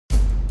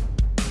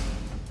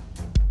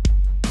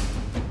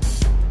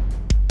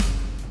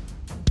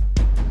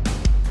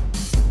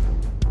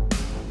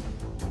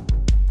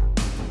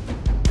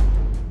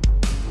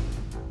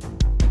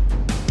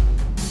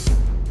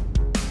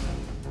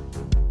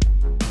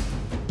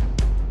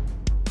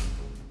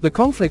The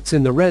conflicts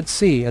in the Red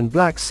Sea and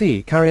Black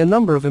Sea carry a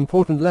number of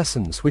important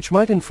lessons which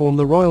might inform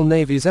the Royal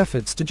Navy's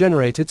efforts to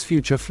generate its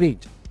future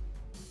fleet.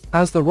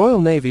 As the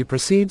Royal Navy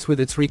proceeds with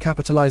its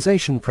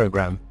recapitalisation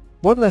program,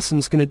 what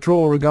lessons can it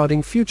draw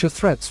regarding future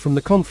threats from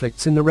the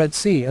conflicts in the Red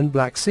Sea and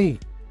Black Sea?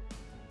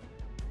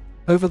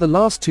 Over the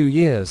last 2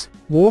 years,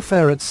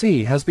 warfare at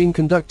sea has been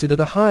conducted at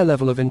a higher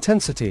level of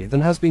intensity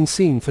than has been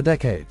seen for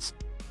decades.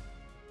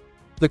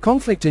 The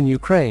conflict in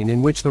Ukraine,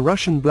 in which the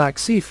Russian Black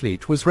Sea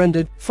Fleet was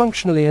rendered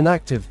functionally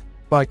inactive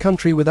by a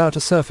country without a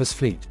surface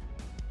fleet,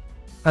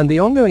 and the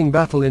ongoing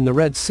battle in the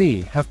Red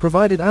Sea have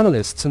provided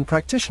analysts and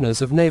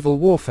practitioners of naval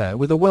warfare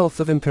with a wealth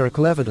of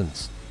empirical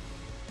evidence.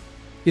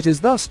 It is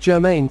thus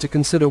germane to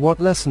consider what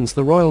lessons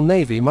the Royal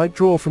Navy might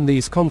draw from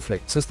these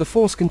conflicts as the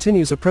force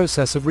continues a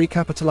process of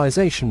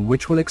recapitalisation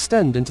which will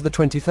extend into the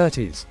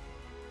 2030s.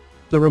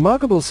 The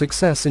remarkable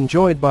success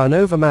enjoyed by an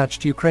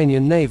overmatched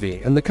Ukrainian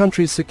Navy and the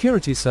country's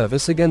security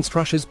service against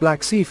Russia's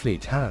Black Sea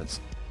Fleet has,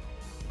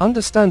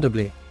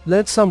 understandably,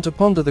 led some to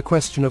ponder the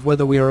question of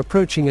whether we are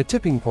approaching a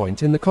tipping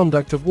point in the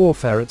conduct of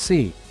warfare at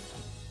sea.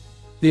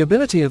 The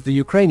ability of the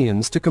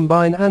Ukrainians to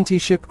combine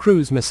anti-ship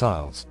cruise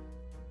missiles,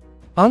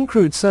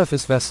 uncrewed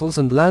surface vessels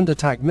and land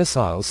attack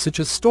missiles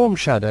such as Storm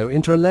Shadow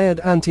into a layered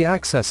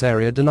anti-access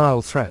area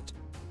denial threat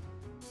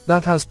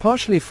that has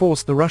partially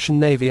forced the Russian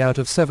Navy out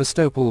of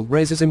Sevastopol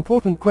raises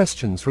important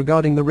questions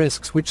regarding the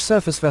risks which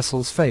surface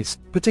vessels face,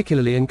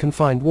 particularly in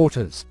confined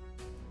waters.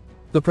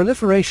 The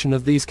proliferation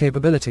of these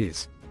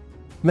capabilities,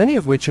 many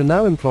of which are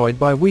now employed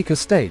by weaker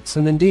states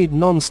and indeed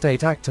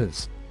non-state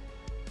actors,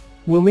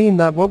 will mean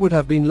that what would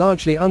have been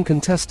largely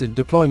uncontested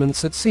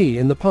deployments at sea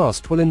in the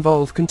past will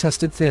involve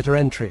contested theater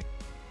entry.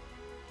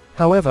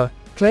 However,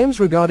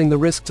 claims regarding the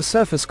risk to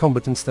surface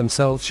combatants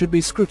themselves should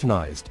be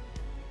scrutinized.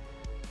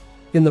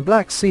 In the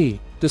Black Sea,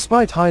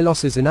 despite high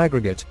losses in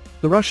aggregate,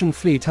 the Russian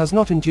fleet has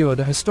not endured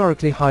a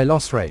historically high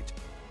loss rate.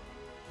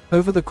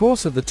 Over the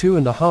course of the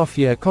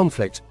 2.5-year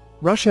conflict,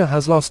 Russia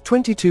has lost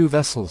 22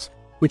 vessels,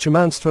 which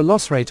amounts to a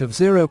loss rate of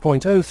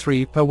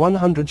 0.03 per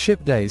 100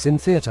 ship days in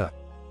theater.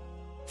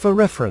 For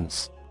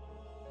reference,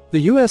 the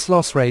US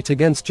loss rate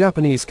against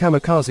Japanese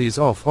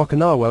kamikazes off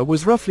Okinawa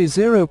was roughly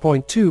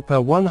 0.2 per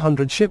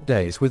 100 ship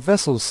days, with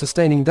vessels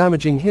sustaining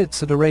damaging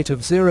hits at a rate of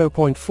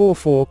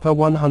 0.44 per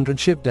 100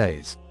 ship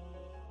days.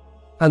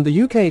 And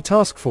the UK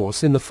task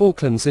force in the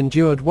Falklands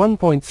endured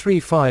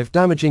 1.35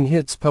 damaging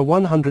hits per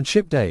 100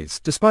 ship days,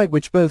 despite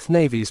which both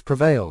navies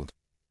prevailed.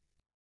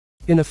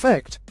 In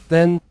effect,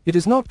 then, it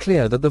is not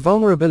clear that the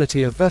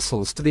vulnerability of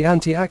vessels to the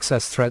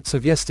anti-access threats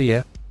of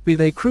yesteryear, be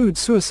they crewed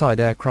suicide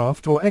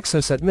aircraft or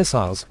exocet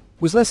missiles,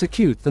 was less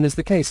acute than is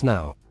the case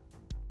now.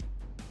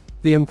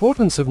 The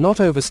importance of not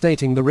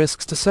overstating the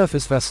risks to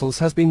surface vessels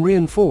has been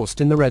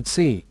reinforced in the Red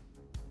Sea,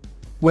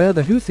 where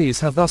the Houthis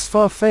have thus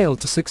far failed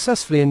to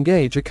successfully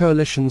engage a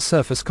coalition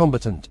surface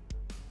combatant,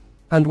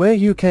 and where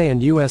UK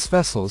and US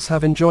vessels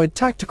have enjoyed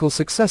tactical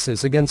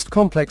successes against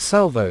complex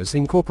salvos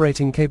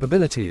incorporating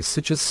capabilities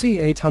such as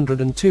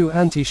C-802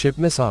 anti-ship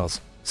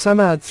missiles,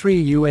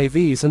 Samad-3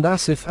 UAVs and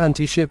Asif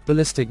anti-ship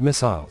ballistic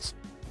missiles.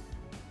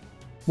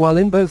 While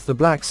in both the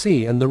Black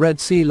Sea and the Red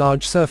Sea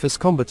large surface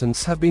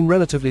combatants have been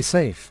relatively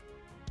safe,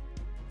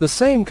 the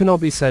same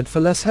cannot be said for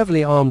less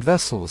heavily armed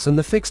vessels and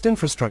the fixed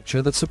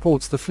infrastructure that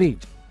supports the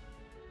fleet.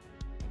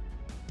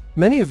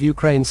 Many of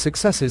Ukraine's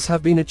successes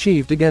have been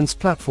achieved against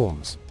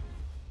platforms,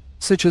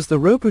 such as the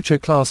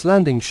Ropucha-class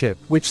landing ship,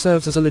 which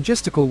serves as a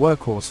logistical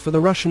workhorse for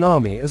the Russian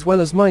army, as well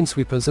as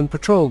minesweepers and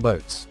patrol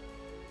boats.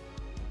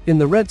 In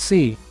the Red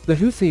Sea, the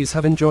Houthis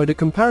have enjoyed a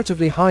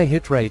comparatively high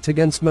hit rate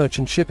against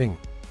merchant shipping.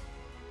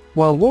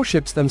 While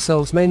warships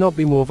themselves may not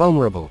be more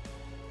vulnerable,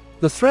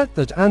 the threat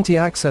that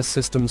anti-access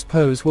systems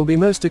pose will be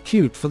most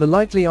acute for the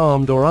lightly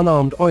armed or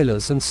unarmed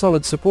oilers and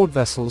solid support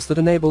vessels that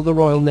enable the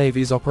Royal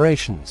Navy's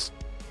operations.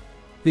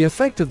 The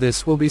effect of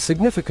this will be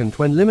significant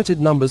when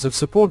limited numbers of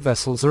support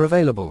vessels are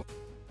available.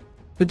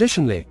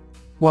 Additionally,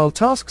 while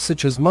tasks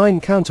such as mine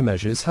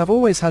countermeasures have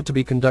always had to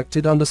be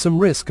conducted under some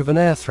risk of an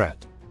air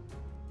threat,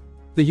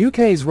 the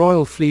UK's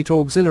Royal Fleet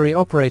auxiliary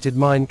operated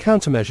mine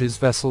countermeasures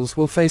vessels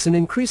will face an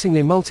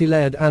increasingly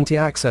multi-layered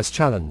anti-access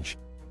challenge,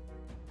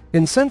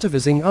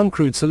 incentivizing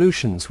uncrewed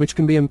solutions which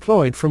can be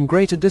employed from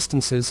greater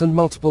distances and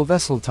multiple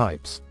vessel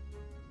types.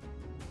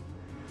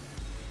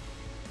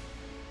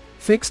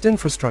 Fixed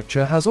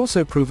infrastructure has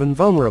also proven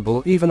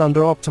vulnerable even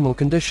under optimal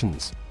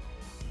conditions.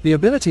 The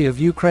ability of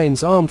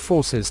Ukraine's armed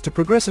forces to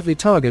progressively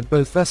target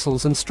both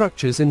vessels and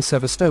structures in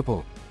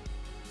Sevastopol,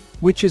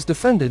 which is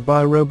defended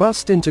by a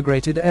robust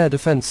integrated air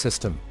defense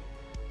system,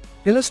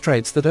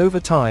 illustrates that over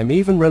time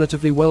even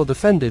relatively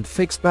well-defended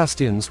fixed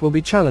bastions will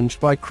be challenged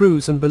by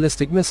cruise and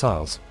ballistic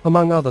missiles,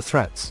 among other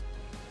threats.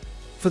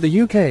 For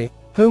the UK,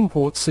 home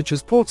ports such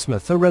as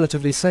Portsmouth are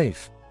relatively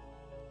safe,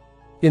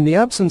 in the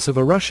absence of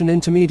a Russian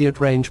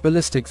intermediate-range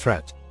ballistic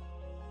threat.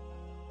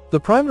 The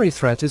primary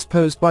threat is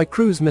posed by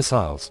cruise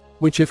missiles,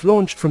 which if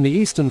launched from the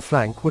eastern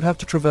flank would have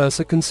to traverse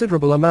a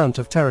considerable amount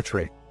of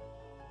territory.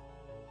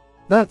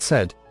 That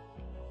said,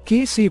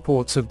 Key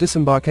seaports of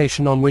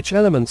disembarkation on which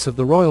elements of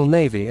the Royal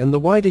Navy and the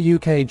wider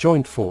UK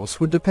Joint Force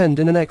would depend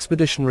in an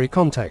expeditionary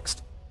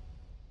context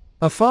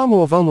are far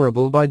more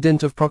vulnerable by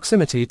dint of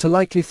proximity to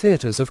likely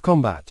theatres of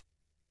combat.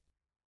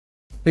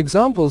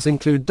 Examples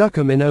include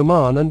Duqm in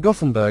Oman and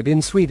Gothenburg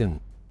in Sweden.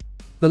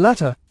 The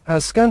latter,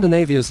 as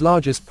Scandinavia's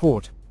largest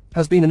port,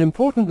 has been an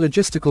important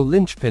logistical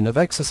linchpin of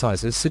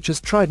exercises such as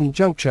Trident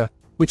Juncture,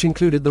 which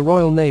included the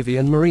Royal Navy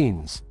and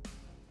Marines.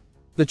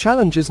 The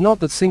challenge is not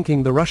that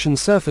sinking the Russian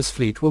surface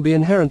fleet will be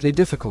inherently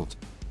difficult,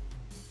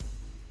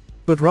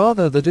 but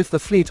rather that if the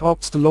fleet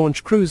opts to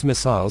launch cruise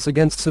missiles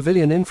against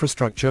civilian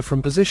infrastructure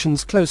from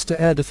positions close to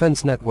air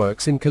defense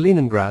networks in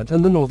Kaliningrad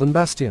and the Northern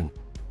Bastion,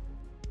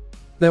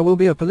 there will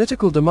be a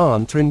political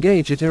demand to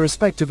engage it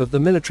irrespective of the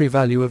military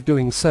value of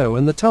doing so,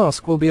 and the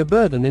task will be a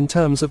burden in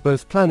terms of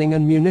both planning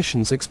and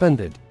munitions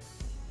expended.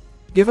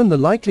 Given the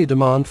likely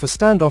demand for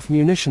standoff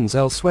munitions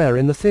elsewhere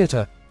in the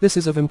theater, this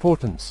is of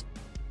importance.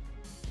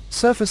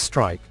 Surface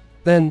strike,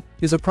 then,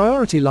 is a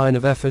priority line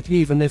of effort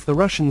even if the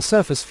Russian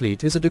surface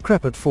fleet is a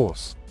decrepit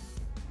force.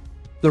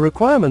 The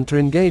requirement to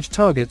engage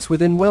targets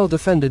within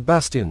well-defended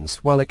bastions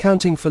while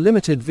accounting for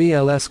limited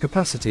VLS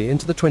capacity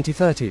into the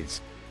 2030s.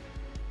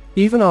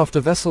 Even after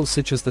vessels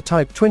such as the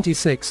Type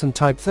 26 and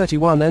Type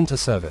 31 enter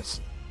service,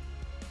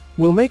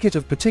 will make it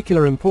of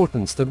particular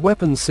importance that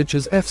weapons such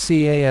as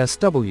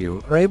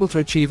FCASW are able to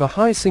achieve a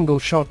high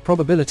single-shot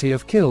probability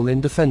of kill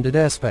in defended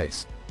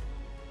airspace.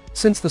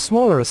 Since the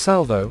smaller a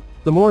salvo,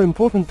 the more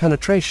important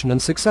penetration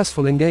and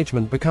successful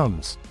engagement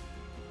becomes.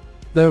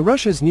 Though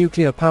Russia's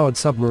nuclear-powered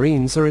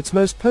submarines are its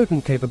most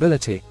potent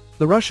capability,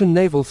 the Russian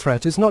naval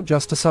threat is not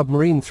just a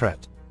submarine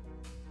threat.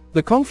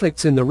 The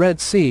conflicts in the Red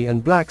Sea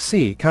and Black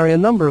Sea carry a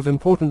number of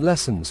important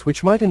lessons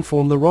which might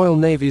inform the Royal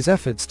Navy's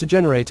efforts to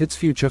generate its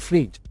future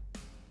fleet.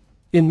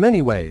 In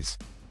many ways,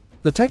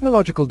 the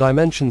technological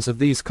dimensions of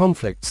these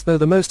conflicts, though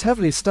the most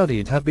heavily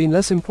studied, have been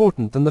less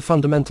important than the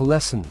fundamental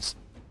lessons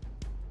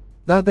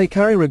that they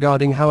carry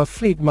regarding how a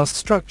fleet must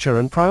structure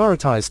and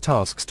prioritize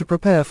tasks to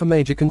prepare for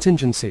major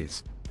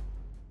contingencies.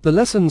 The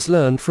lessons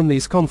learned from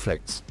these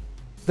conflicts,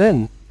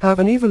 then, have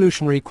an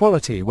evolutionary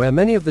quality where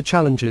many of the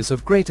challenges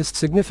of greatest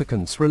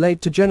significance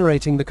relate to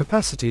generating the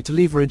capacity to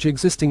leverage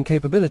existing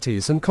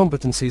capabilities and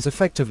competencies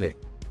effectively.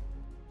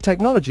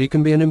 Technology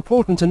can be an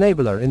important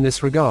enabler in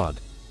this regard,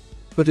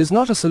 but is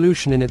not a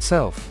solution in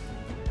itself.